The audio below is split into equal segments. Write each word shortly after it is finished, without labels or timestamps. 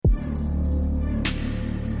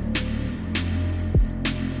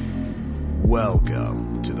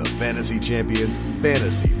Welcome to the Fantasy Champions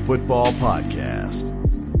Fantasy Football Podcast.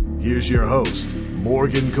 Here's your host,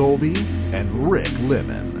 Morgan Colby and Rick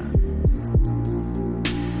Lemon.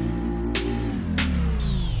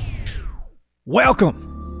 Welcome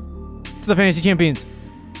to the Fantasy Champions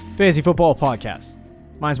Fantasy Football Podcast.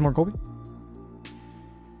 Mine's Morgan Colby.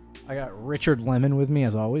 I got Richard Lemon with me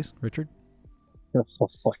as always. Richard,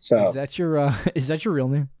 what's up? Is that your real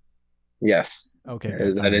name? Yes. Okay,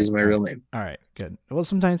 that is my real name. All right, good. Well,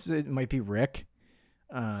 sometimes it might be Rick.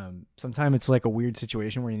 Sometimes it's like a weird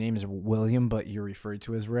situation where your name is William, but you're referred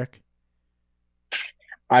to as Rick.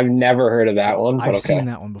 I've never heard of that one, but I've okay. seen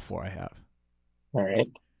that one before. I have. All right.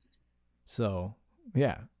 So,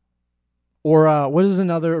 yeah. Or what is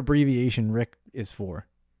another abbreviation Rick is for?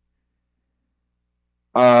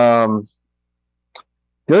 The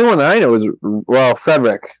only one that I know is,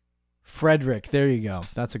 Frederick. Frederick. There you go.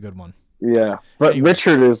 That's a good one. Yeah, but anyway,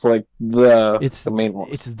 Richard is like the main one.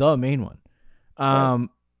 It's the main one. All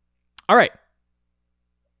right.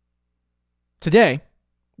 Today,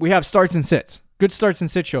 we have starts and sits. Good starts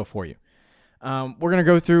and sit show for you. We're going to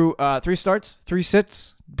go through 3 starts, 3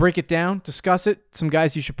 sits, break it down, discuss it, some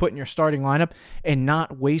guys you should put in your starting lineup, and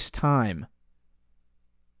not waste time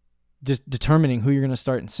just determining who you're going to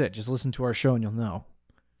start and sit. Just listen to our show and you'll know.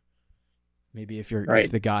 Maybe if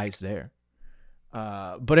the guy's there.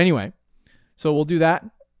 But anyway, so we'll do that.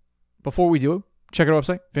 Before we do it, check out our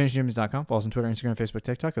website, fantasychampions.com. Follow us on Twitter, Instagram, Facebook,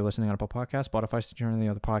 TikTok. If you're listening on Apple Podcasts, Spotify, Stitcher, and the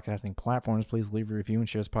other podcasting platforms, please leave a review and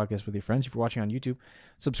share this podcast with your friends. If you're watching on YouTube,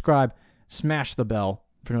 subscribe, smash the bell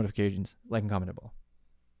for notifications, like and comment below.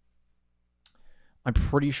 I'm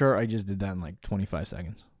pretty sure I just did that in like 25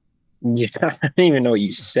 seconds. Yeah, I didn't even know what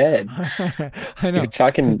you said. I know. You're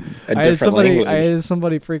talking a different language. I had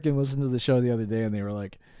somebody freaking listen to the show the other day, and they were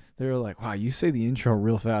like, wow, you say the intro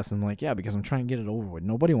real fast. I'm like, yeah, because I'm trying to get it over with.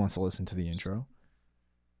 Nobody wants to listen to the intro.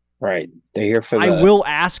 Right. They're here for I will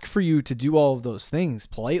ask for you to do all of those things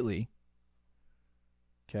politely.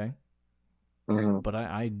 Okay? Mm-hmm. But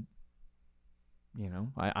I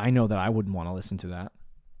know that I wouldn't want to listen to that.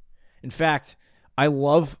 In fact, I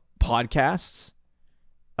love podcasts,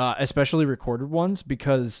 especially recorded ones,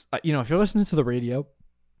 because, if you're listening to the radio,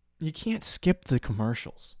 you can't skip the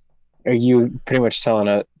commercials. Are you pretty much telling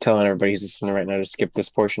everybody who's listening right now to skip this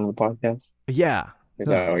portion of the podcast? Yeah. Is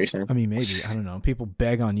that what you're saying? I mean, maybe. I don't know. People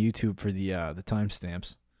beg on YouTube for the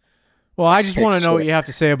timestamps. Well, I just want to know what you have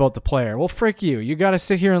to say about the player. Well, frick you. You got to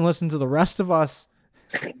sit here and listen to the rest of us.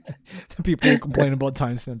 The people who complain about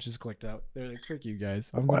timestamps just clicked out. They're like, frick you guys.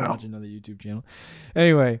 I'm going to watch another YouTube channel.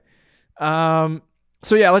 Anyway.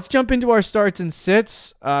 So, yeah, let's jump into our starts and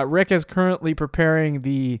sits. Rick is currently preparing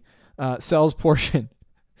the sells portion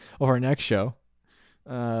of our next show.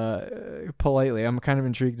 Politely, I'm kind of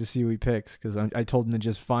intrigued to see who he picks, because I told him to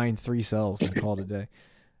just find 3 cells and call it a day.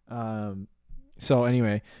 So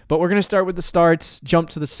anyway, but we're going to start with the starts, jump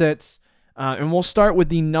to the sits, and we'll start with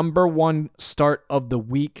the number 1 start of the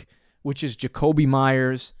week, which is Jakobi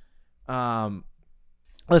Meyers.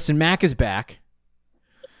 Listen, Mac is back.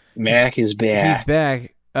 He's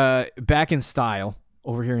back. Back in style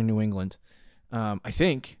over here in New England. I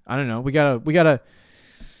think. I don't know. We got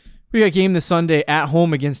a game this Sunday at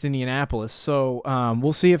home against Indianapolis, so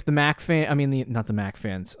we'll see if the Mac not the Mac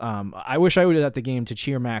fans. I wish I would have at the game to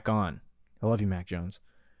cheer Mac on. I love you, Mac Jones.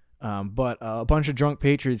 But a bunch of drunk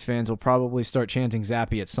Patriots fans will probably start chanting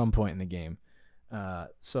Zappy at some point in the game.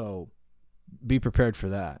 So be prepared for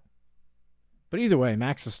that. But either way,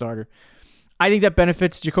 Mac's the starter. I think that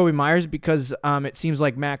benefits Jakobi Meyers because it seems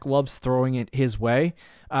like Mac loves throwing it his way.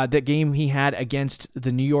 That game he had against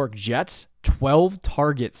the New York Jets, 12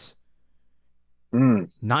 targets.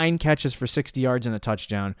 9 catches for 60 yards and a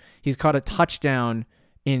touchdown. He's caught a touchdown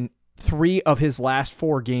in 3 of his last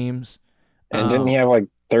 4 games. And didn't he have like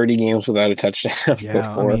 30 games without a touchdown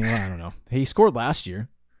before? I don't know. He scored last year.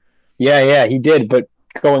 Yeah, he did. But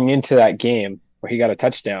going into that game where he got a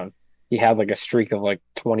touchdown, he had like a streak of like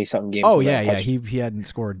 20-something games. Oh, yeah. He hadn't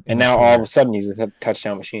scored. And now all of a sudden he's a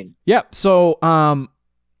touchdown machine. Yep. So,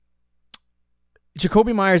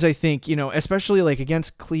 Jakobi Meyers, I think, especially like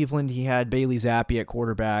against Cleveland, he had Bailey Zappi at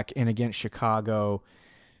quarterback, and against Chicago,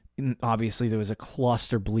 obviously there was a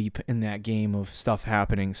cluster bleep in that game of stuff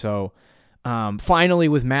happening. So finally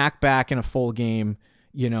with Mac back in a full game,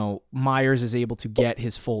 Meyers is able to get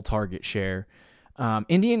his full target share.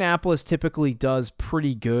 Indianapolis typically does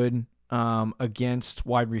pretty good against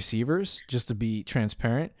wide receivers, just to be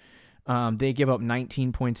transparent. They give up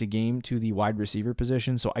 19 points a game to the wide receiver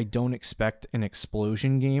position, so I don't expect an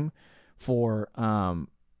explosion game for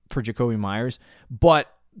Jakobi Meyers.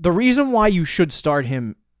 But the reason why you should start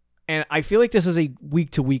him, and I feel like this is a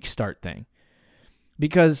week-to-week start thing,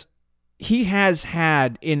 because he has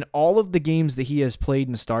had, in all of the games that he has played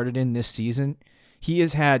and started in this season, he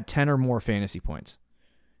has had 10 or more fantasy points.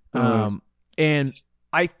 And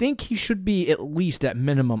I think he should be at least at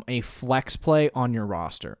minimum a flex play on your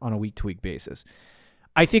roster on a week-to-week basis.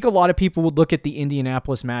 I think a lot of people would look at the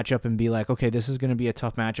Indianapolis matchup and be like, okay, this is going to be a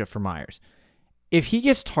tough matchup for Myers. If he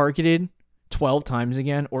gets targeted 12 times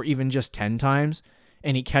again, or even just 10 times,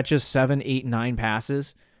 and he catches 7, 8, 9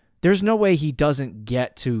 passes, there's no way he doesn't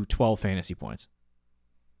get to 12 fantasy points.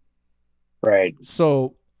 Right.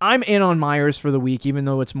 So I'm in on Myers for the week, even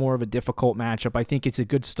though it's more of a difficult matchup. I think it's a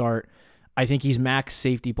good start. I think he's max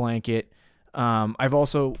safety blanket. I've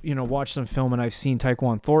also, watched some film, and I've seen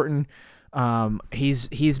Tyquan Thornton.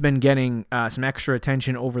 He's been getting some extra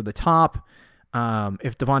attention over the top.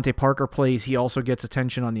 If Devontae Parker plays, he also gets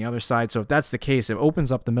attention on the other side. So if that's the case, it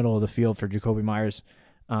opens up the middle of the field for Jakobi Meyers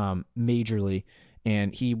majorly,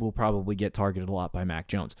 and he will probably get targeted a lot by Mac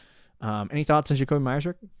Jones. Any thoughts on Jakobi Meyers,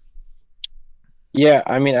 Rick? Yeah,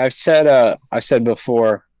 I mean, I said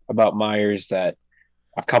before about Myers that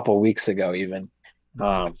a couple of weeks ago even,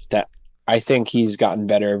 that I think he's gotten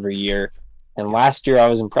better every year. And last year I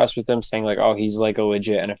was impressed with him, saying like, oh, he's like a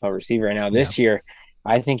legit NFL receiver. And now this year,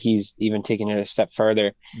 I think he's even taking it a step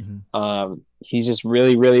further. Mm-hmm. He's just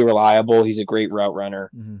really, really reliable. He's a great route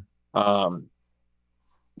runner. Mm-hmm.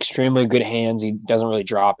 Extremely good hands. He doesn't really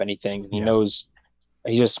drop anything. He knows,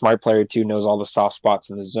 he's a smart player too, knows all the soft spots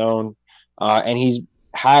in the zone. And he's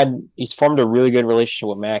formed a really good relationship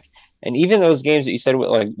with Mac. And even those games that you said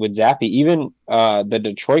with Zappe, even the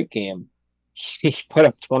Detroit game, he put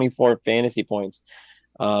up 24 fantasy points.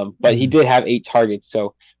 But he did have 8 targets.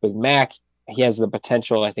 So with Mac, he has the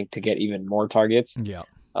potential, I think, to get even more targets. Yeah.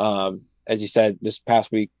 As you said, this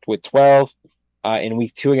past week with 12. In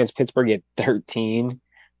week 2 against Pittsburgh, he had 13,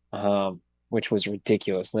 which was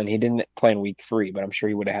ridiculous. And then he didn't play in week 3, but I'm sure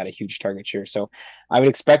he would have had a huge target share. So I would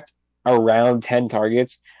expect around 10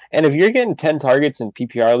 targets. And if you're getting 10 targets in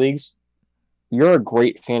PPR leagues, you're a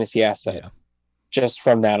great fantasy asset just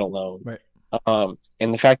from that alone. Right.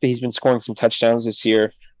 And the fact that he's been scoring some touchdowns this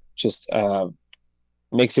year just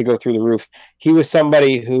makes it go through the roof. He was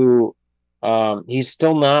somebody who he's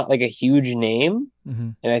still not like a huge name. Mm-hmm.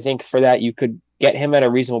 And I think for that, you could get him at a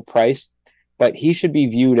reasonable price, but he should be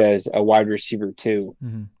viewed as a wide receiver too.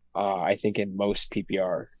 Mm-hmm. I think in most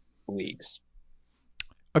PPR leagues.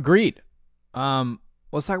 Agreed.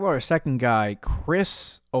 Let's talk about our second guy,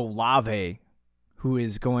 Chris Olave, who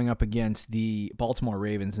is going up against the Baltimore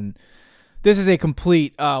Ravens. And this is a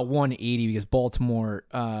complete 180 because Baltimore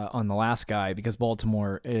on the last guy, because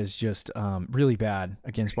Baltimore is just really bad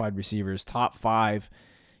against wide receivers. Top 5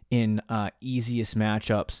 in easiest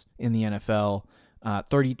matchups in the NFL.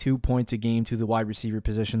 32 points a game to the wide receiver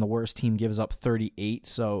position. The worst team gives up 38.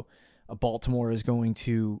 So Baltimore is going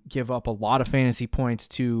to give up a lot of fantasy points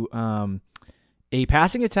to a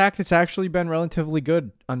passing attack that's actually been relatively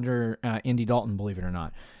good under Andy Dalton, believe it or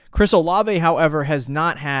not. Chris Olave, however, has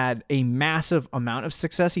not had a massive amount of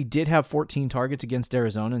success. He did have 14 targets against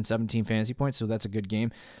Arizona and 17 fantasy points, so that's a good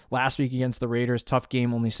game. Last week against the Raiders, tough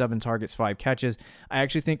game, only 7 targets, 5 catches. I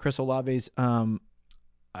actually think Chris Olave's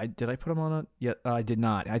did I put him on it? Yeah, I did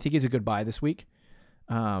not. I think he's a good buy this week.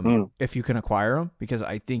 If you can acquire him, because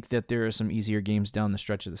I think that there are some easier games down the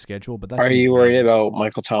stretch of the schedule. But that's Are you worried about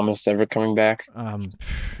Michael Thomas ever coming back?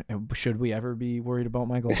 Should we ever be worried about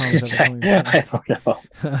Michael Thomas ever coming back? I don't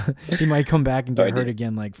know. He might come back and get hurt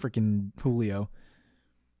again, like freaking Julio.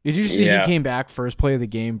 Did you see he came back first play of the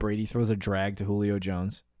game? Brady throws a drag to Julio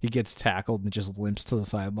Jones. He gets tackled and just limps to the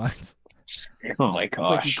sidelines. Oh my gosh! It's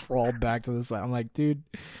like he crawled back to the side. I'm like, dude.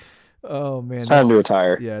 Oh man, it's time to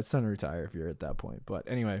retire. Yeah, it's time to retire if you're at that point. But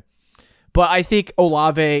anyway, I think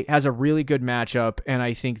Olave has a really good matchup, and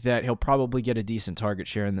I think that he'll probably get a decent target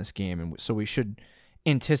share in this game, and so we should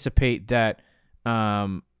anticipate that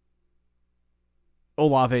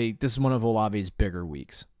Olave. This is one of Olave's bigger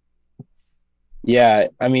weeks. Yeah,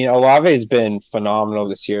 I mean, Olave's been phenomenal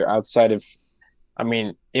this year. Outside of, I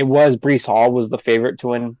mean, it was Breece Hall was the favorite to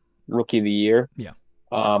win Rookie of the Year. Yeah.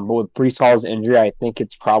 But with Breece Hall's injury, I think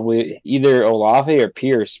it's probably either Olave or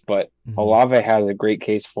Pierce, but Olave has a great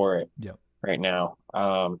case for it right now.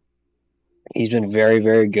 He's been very,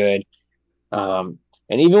 very good. And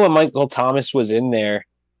even when Michael Thomas was in there,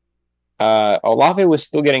 Olave was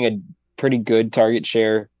still getting a pretty good target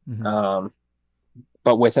share.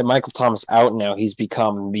 But with Michael Thomas out now, he's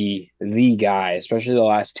become the guy, especially the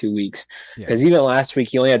last 2 weeks. Because even last week,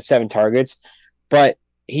 he only had 7 targets, but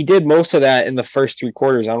he did most of that in the first 3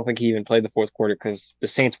 quarters. I don't think he even played the fourth quarter because the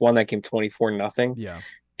Saints won that game 24-0. Yeah.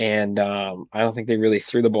 And I don't think they really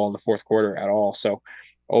threw the ball in the fourth quarter at all. So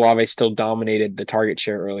Olave still dominated the target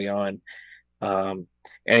share early on. And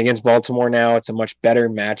against Baltimore now, it's a much better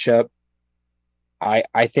matchup.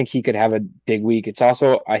 I think he could have a big week. It's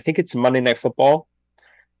also, I think it's Monday Night Football.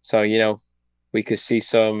 So, we could see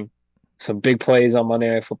some big plays on Monday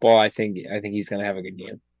Night Football. I think he's going to have a good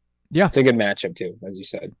game. Yeah. It's a good matchup too, as you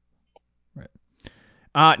said.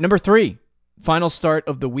 Right. Number 3, final start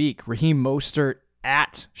of the week, Raheem Mostert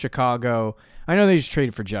at Chicago. I know they just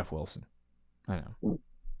traded for Jeff Wilson. I know.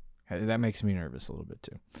 That makes me nervous a little bit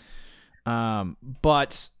too.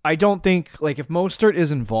 But I don't think, if Mostert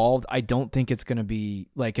is involved, I don't think it's going to be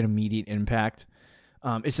an immediate impact.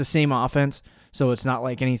 It's the same offense, so it's not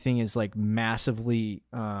like anything is massively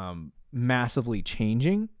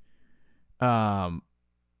changing.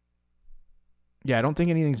 Yeah, I don't think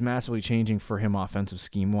anything's massively changing for him offensive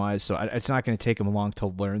scheme-wise, so it's not going to take him long to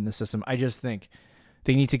learn the system. I just think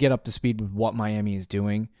they need to get up to speed with what Miami is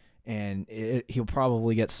doing, and he'll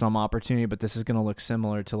probably get some opportunity, but this is going to look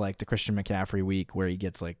similar to the Christian McCaffrey week where he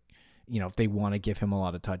gets if they want to give him a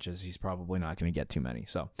lot of touches, he's probably not going to get too many.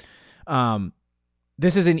 So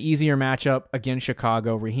this is an easier matchup against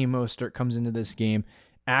Chicago. Raheem Mostert comes into this game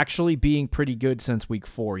actually being pretty good since week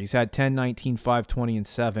 4. He's had 10, 19, 5, 20, and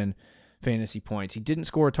 7 fantasy points. He didn't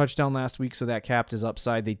score a touchdown last week, so that capped his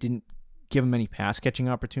upside. They didn't give him any pass catching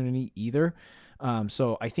opportunity either.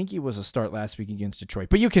 So I think he was a start last week against Detroit.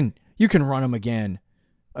 But you can run him again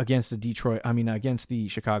against the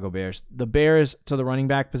Chicago Bears. The Bears to the running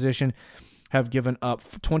back position have given up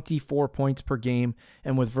 24 points per game,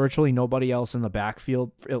 and with virtually nobody else in the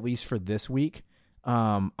backfield, at least for this week,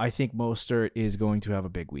 I think Mostert is going to have a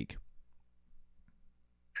big week.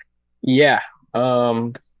 Yeah.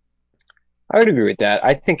 I would agree with that.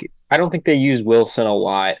 I don't think they use Wilson a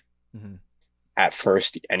lot at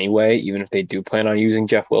first anyway, even if they do plan on using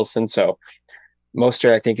Jeff Wilson. So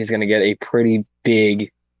Mostert, I think, is going to get a pretty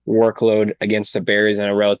big workload against the Bears in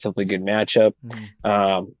a relatively good matchup.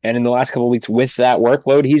 And in the last couple of weeks with that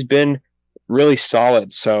workload, he's been really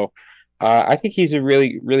solid. So I think he's a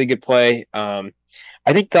really, really good play. I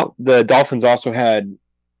think the Dolphins also had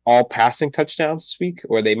all passing touchdowns this week,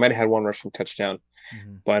 or they might have had one rushing touchdown.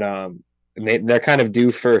 But they're kind of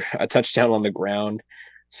due for a touchdown on the ground.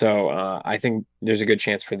 So I think there's a good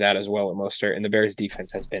chance for that as well at Mostert. And the Bears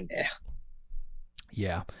defense has been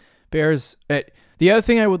Yeah. Bears. The other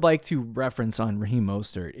thing I would like to reference on Raheem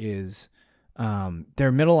Mostert is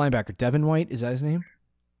their middle linebacker, Devin White. Is that his name?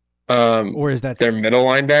 Or is that their middle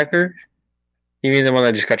linebacker? You mean the one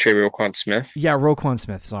that just got traded with Roquan Smith? Yeah, Roquan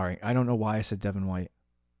Smith. Sorry. I don't know why I said Devin White.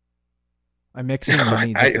 I'm mixing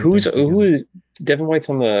many who is Devin White's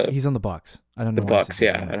on the? He's on the Bucs. I don't know. The Bucs,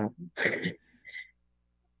 yeah.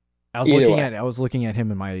 I was looking at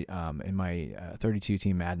him in my 32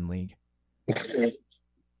 team Madden league.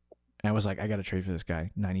 And I was like, I got to trade for this guy.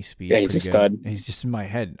 90 speed. Yeah, he's a stud. And he's just in my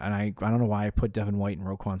head, and I don't know why I put Devin White and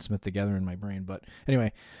Roquan Smith together in my brain, but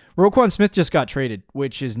anyway, Roquan Smith just got traded,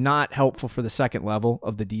 which is not helpful for the second level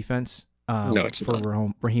of the defense. No, it's for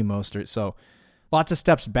not. Raheem Mostert. So lots of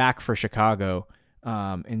steps back for Chicago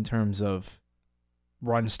in terms of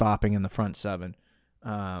run stopping in the front seven.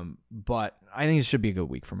 But I think it should be a good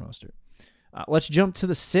week for Mostert. Let's jump to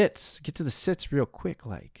the sits. Get to the sits real quick.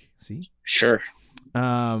 See? Sure.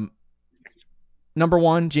 Number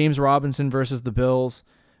 1, James Robinson versus the Bills.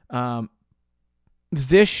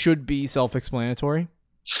 This should be self-explanatory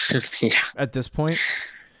at this point.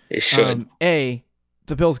 It should.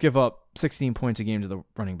 The Bills give up 16 points a game to the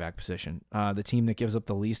running back position. The team that gives up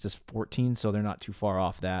the least is 14, so they're not too far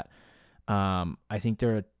off that. I think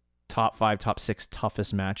they're a top 5, top 6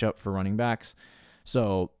 toughest matchup for running backs.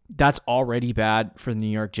 So that's already bad for the New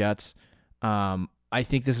York Jets. I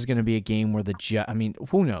think this is going to be a game where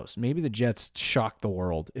who knows? Maybe the Jets shock the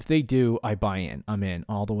world. If they do, I buy in. I'm in,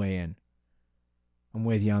 all the way in. I'm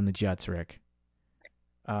with you on the Jets, Rick.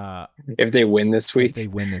 If they win this week.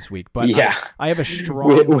 But yeah. I have a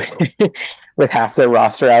strong... with half their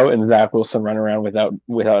roster out and Zach Wilson running around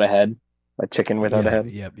without a head. A chicken without a head.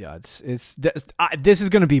 Yep. Yeah. This is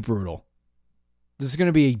going to be brutal. This is going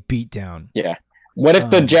to be a beatdown. Yeah. What if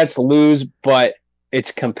the Jets lose, but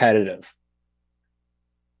it's competitive?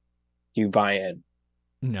 Do you buy in?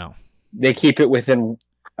 No. They keep it within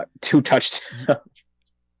 2 touchdowns.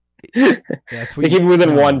 They keep it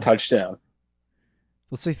within 1 touchdown.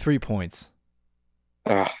 Let's say 3 points.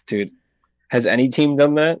 Oh, dude. Has any team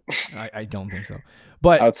done that? I don't think so.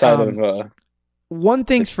 But outside of one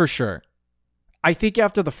thing's for sure. I think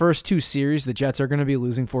after the first 2 series, the Jets are going to be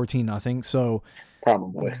losing 14-0. So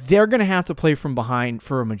probably they're going to have to play from behind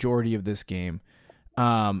for a majority of this game.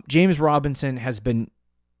 James Robinson has been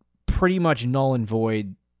pretty much null and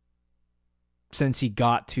void since he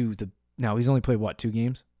got to the. Now he's only played what, 2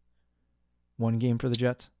 games? 1 game for the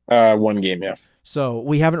Jets. 1 game, yeah. So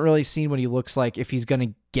we haven't really seen what he looks like, if he's going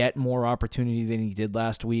to get more opportunity than he did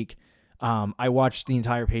last week. I watched the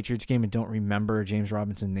entire Patriots game and don't remember James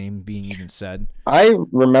Robinson's name being even said. I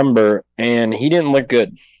remember, and he didn't look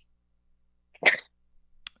good.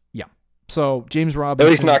 Yeah. So James Robinson,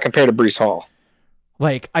 at least not compared to Breece Hall.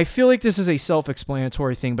 Like, I feel like this is a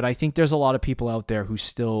self-explanatory thing, but I think there's a lot of people out there who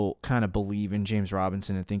still kind of believe in James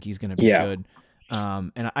Robinson and think he's going to be good.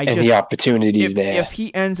 And the opportunities there. If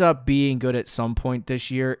he ends up being good at some point this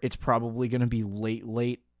year, it's probably going to be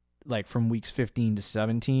late, like from weeks 15 to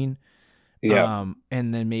 17. Yeah.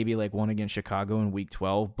 And then maybe like one against Chicago in week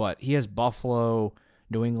 12. But he has Buffalo,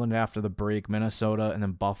 New England after the break, Minnesota, and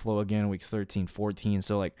then Buffalo again weeks 13, 14.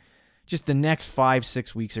 So like, just the next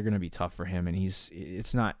 5-6 weeks are going to be tough for him, and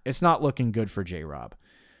it's not looking good for J-Rob.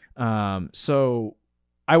 So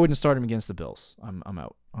I wouldn't start him against the Bills. I'm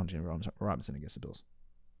out on James Robinson against the Bills.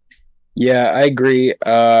 Yeah, I agree.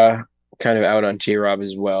 Kind of out on J-Rob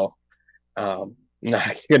as well. Not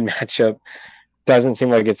a good matchup. Doesn't seem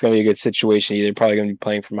like it's going to be a good situation either. Probably going to be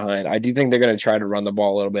playing from behind. I do think they're going to try to run the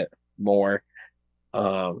ball a little bit more.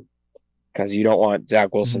 Because you don't want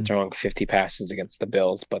Zach Wilson throwing 50 passes against the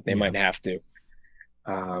Bills, but they might have to.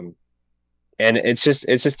 And it's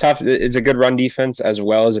just tough. It's a good run defense as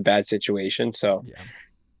well as a bad situation. So,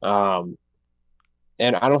 and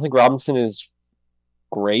I don't think Robinson is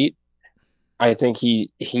great. I think he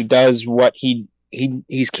does what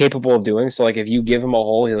he's capable of doing. So, like, if you give him a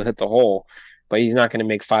hole, he'll hit the hole, but he's not going to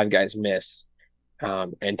make 5 guys miss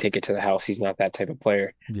and take it to the house. He's not that type of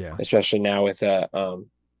player. Yeah, especially now with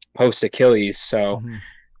post Achilles. So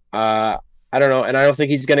I don't know. And I don't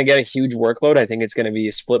think he's going to get a huge workload. I think it's going to be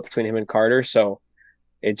a split between him and Carter. So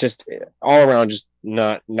it just all around just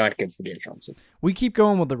not good for James Robinson. We keep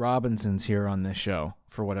going with the Robinsons here on this show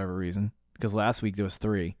for whatever reason, because last week there was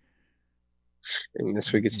 3. And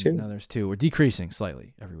this week it's 2. No, there's 2. We're decreasing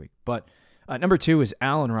slightly every week. But number 2 is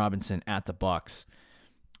Allen Robinson at the Bucs.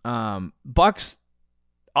 Bucs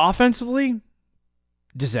offensively,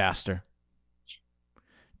 disaster.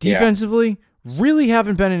 Defensively, really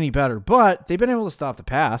haven't been any better, but they've been able to stop the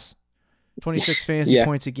pass. 26 fantasy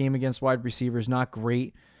points a game against wide receivers, not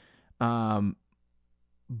great. But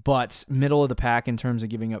middle of the pack in terms of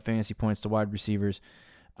giving up fantasy points to wide receivers.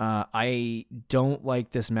 I don't like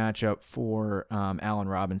this matchup for Allen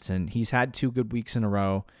Robinson. He's had 2 good weeks in a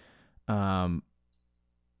row. I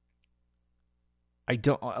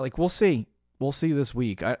don't like. We'll see. We'll see this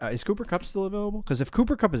week. Is Cooper Kupp still available? Because if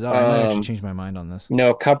Cooper Kupp is out, I might actually change my mind on this.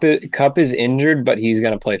 No, Kupp is injured, but he's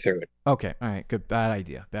going to play through it. Okay. All right. Good. Bad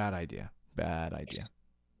idea.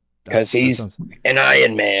 Because he's an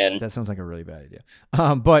Iron Man. That sounds like a really bad idea.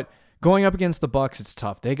 But going up against the Bucs, it's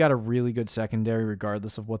tough. They got a really good secondary,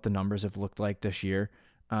 regardless of what the numbers have looked like this year.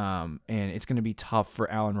 And it's going to be tough for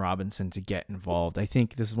Allen Robinson to get involved. I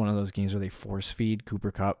think this is one of those games where they force feed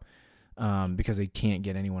Cooper Kupp because they can't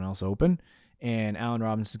get anyone else open. And Allen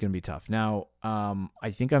Robinson is going to be tough. Now,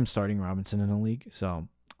 I think I'm starting Robinson in a league, so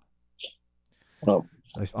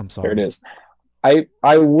I'm sorry. There it is.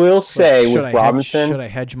 I will say with Robinson, should I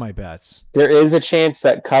hedge my bets? There is a chance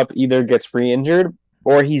that Kupp either gets re-injured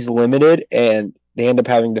or he's limited, and they end up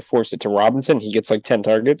having to force it to Robinson. He gets like 10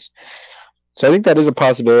 targets, so I think that is a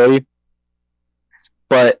possibility.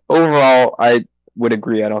 But overall, I would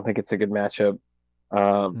agree. I don't think it's a good matchup.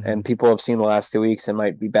 And people have seen the last 2 weeks and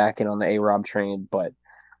might be backing on the A-Rob train, but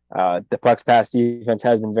the Bucs pass defense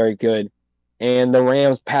has been very good, and the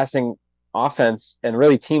Rams passing offense and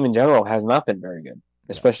really team in general has not been very good,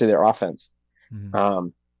 especially their offense.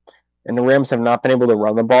 And the Rams have not been able to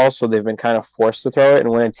run the ball, so they've been kind of forced to throw it. And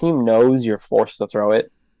when a team knows you're forced to throw it,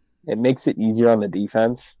 it makes it easier on the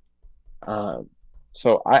defense.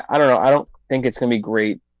 So I don't know. I don't think it's going to be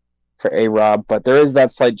great for A-Rob, but there is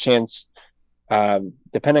that slight chance,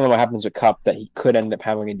 depending on what happens with Kupp, that he could end up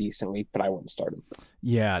having a decent week, but I wouldn't start him.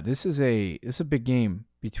 Yeah, this is a big game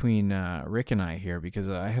between Rick and I here, because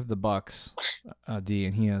I have the Bucs D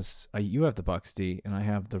and he has you have the Bucs D and I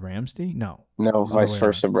have the Rams D. No, vice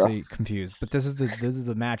versa, bro. See, confused. But this is the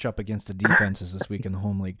matchup against the defenses this week in the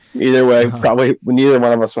home league. Either way, probably neither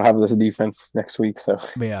one of us will have this defense next week. So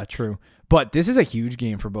yeah, true. But this is a huge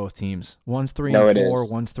game for both teams. One's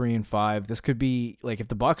 3-4, one's 3-5. This could be like if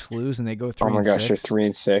the Bucs lose and they go 3-6. Oh my gosh, they're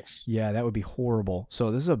 3-6. Yeah, that would be horrible.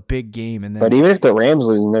 So this is a big game. And then, but even if the Rams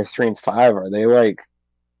lose and they're 3-5, are they like?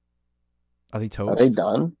 Are they toast? Are they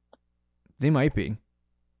done? They might be,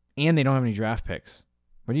 and they don't have any draft picks.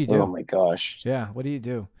 What do you do? Oh my gosh! Yeah, what do you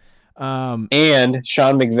do? And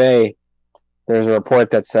Sean McVay, there's a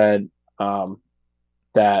report that said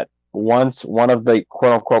that once one of the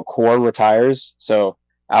quote unquote core retires, so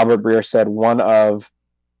Albert Breer said one of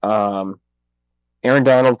Aaron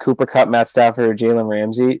Donald, Cooper Kupp, Matt Stafford, or Jalen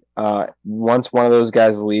Ramsey, once one of those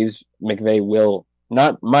guys leaves, McVay will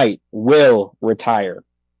retire.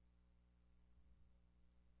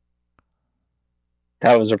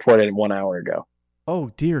 That was reported 1 hour ago.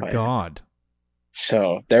 Oh, dear God.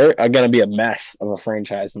 So they're going to be a mess of a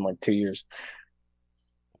franchise in like 2 years.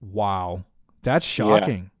 Wow. That's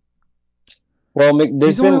shocking. Yeah. Well,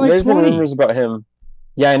 there's been rumors about him.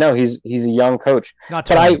 Yeah, I know. He's a young coach. Not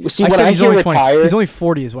 20. But when I hear retire... He's only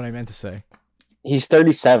 40 is what I meant to say. He's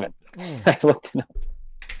 37. I looked it up.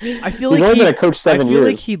 I feel like he's only been a coach 7 years. I feel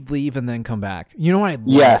like he'd leave and then come back. You know what?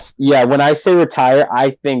 Yes. Yeah, when I say retire,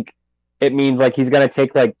 I think it means like he's going to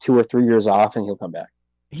take like 2 or 3 years off and he'll come back.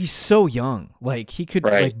 He's so young. Like he could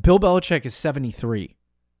like Bill Belichick is 73.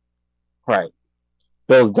 Right.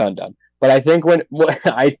 Bill's done. But I think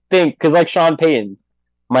because like Sean Payton,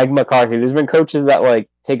 Mike McCarthy, there's been coaches that like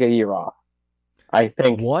take a year off. I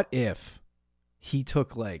think. What if he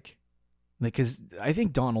took like because I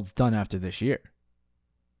think Donald's done after this year.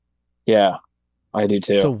 Yeah, I do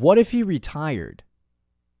too. So what if he retired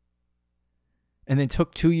and then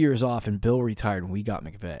took 2 years off and Bill retired and we got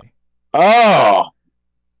McVay? Oh,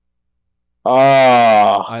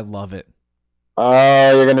 I love it.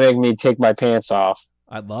 Oh, you're gonna make me take my pants off.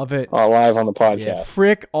 I love it. Live on the podcast. Yeah,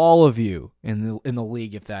 frick all of you in the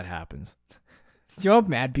league if that happens. Do you know how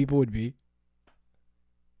mad people would be?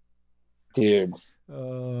 Dude.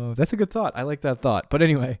 That's a good thought. I like that thought. But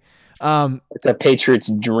anyway. It's a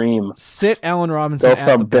Patriots dream. Sit Allen Robinson. Go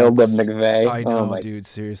from Bill to McVay. I know, dude.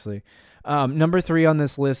 Seriously. Number 3 on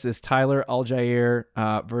this list is Tyler Allgeier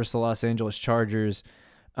versus the Los Angeles Chargers.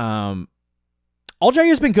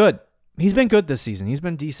 Allgeier's been good. He's been good this season. He's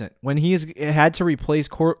been decent. When he's had to replace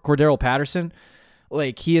Cordero Patterson,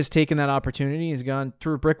 like he has taken that opportunity. He's gone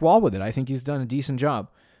through a brick wall with it. I think he's done a decent job.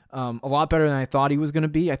 A lot better than I thought he was going to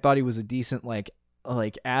be. I thought he was a decent like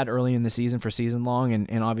add early in the season for season long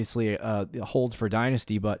and obviously holds for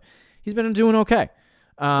dynasty, but he's been doing okay.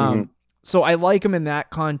 So I like him in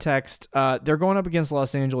that context. They're going up against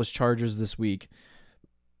Los Angeles Chargers this week.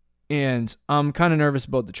 And I'm kind of nervous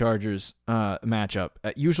about the Chargers matchup.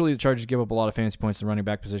 Usually the Chargers give up a lot of fantasy points to running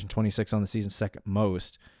back position, 26 on the season, second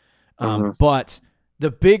most. But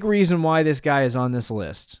the big reason why this guy is on this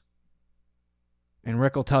list, and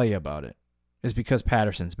Rick will tell you about it, is because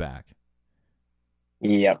Patterson's back.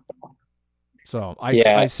 Yep. So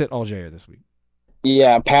I sit Allgeier this week.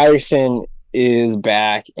 Yeah, Patterson is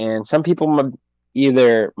back, and some people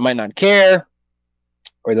either might not care,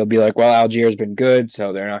 or they'll be like, well, Algiers been good,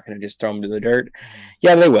 so they're not going to just throw him to the dirt.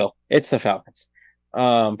 Yeah, they will. It's the Falcons.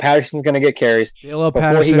 Patterson's going to get carries. They love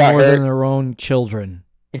Patterson more than their own children.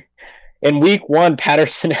 In week 1,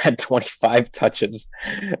 Patterson had 25 touches.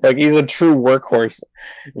 Like, he's a true workhorse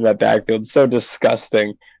in that backfield. So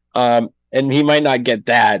disgusting. And he might not get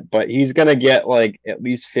that, but he's going to get, like, at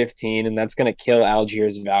least 15, and that's going to kill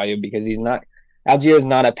Algiers' value because Algiers is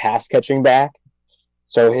not a pass-catching back.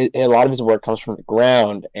 So a lot of his work comes from the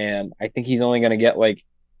ground, and I think he's only going to get like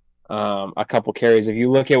a couple carries. If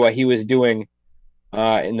you look at what he was doing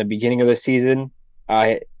in the beginning of the season,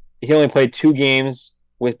 he only played 2 games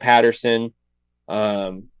with Patterson,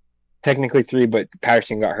 technically 3, but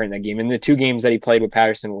Patterson got hurt in that game. And the 2 games that he played with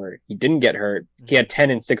Patterson where he didn't get hurt, he had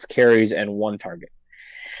 10 and 6 carries and 1 target.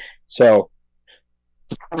 So,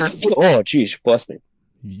 oh, geez, bless me.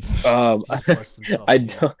 I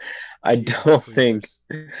don't think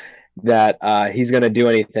that he's going to do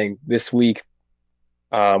anything this week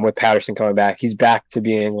with Patterson coming back. He's back to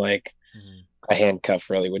being like a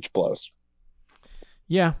handcuff, really, which blows.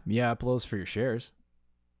 Yeah, it blows for your shares.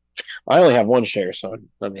 I only have 1 share, so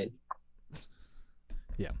I mean,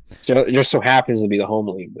 yeah. It just so happens to be the home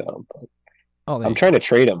league, though. But I'm trying to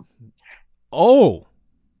trade him. Oh,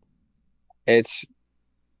 it's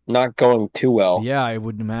not going too well. Yeah, I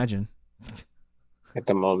would imagine at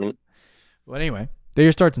the moment. But anyway, they're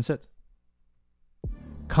your starts and sits.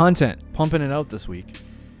 Content, pumping it out this week.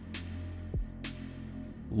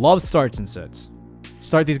 Love starts and sits.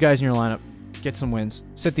 Start these guys in your lineup, get some wins.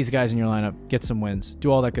 Sit these guys in your lineup, get some wins.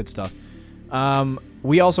 Do all that good stuff.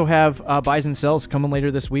 We also have buys and sells coming later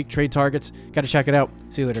this week. Trade targets. Got to check it out.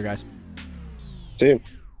 See you later, guys. See you.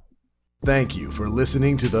 Thank you for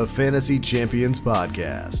listening to the Fantasy Champions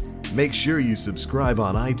Podcast. Make sure you subscribe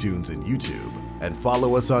on iTunes and YouTube and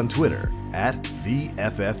follow us on Twitter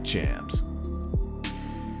 @TheFFChamps.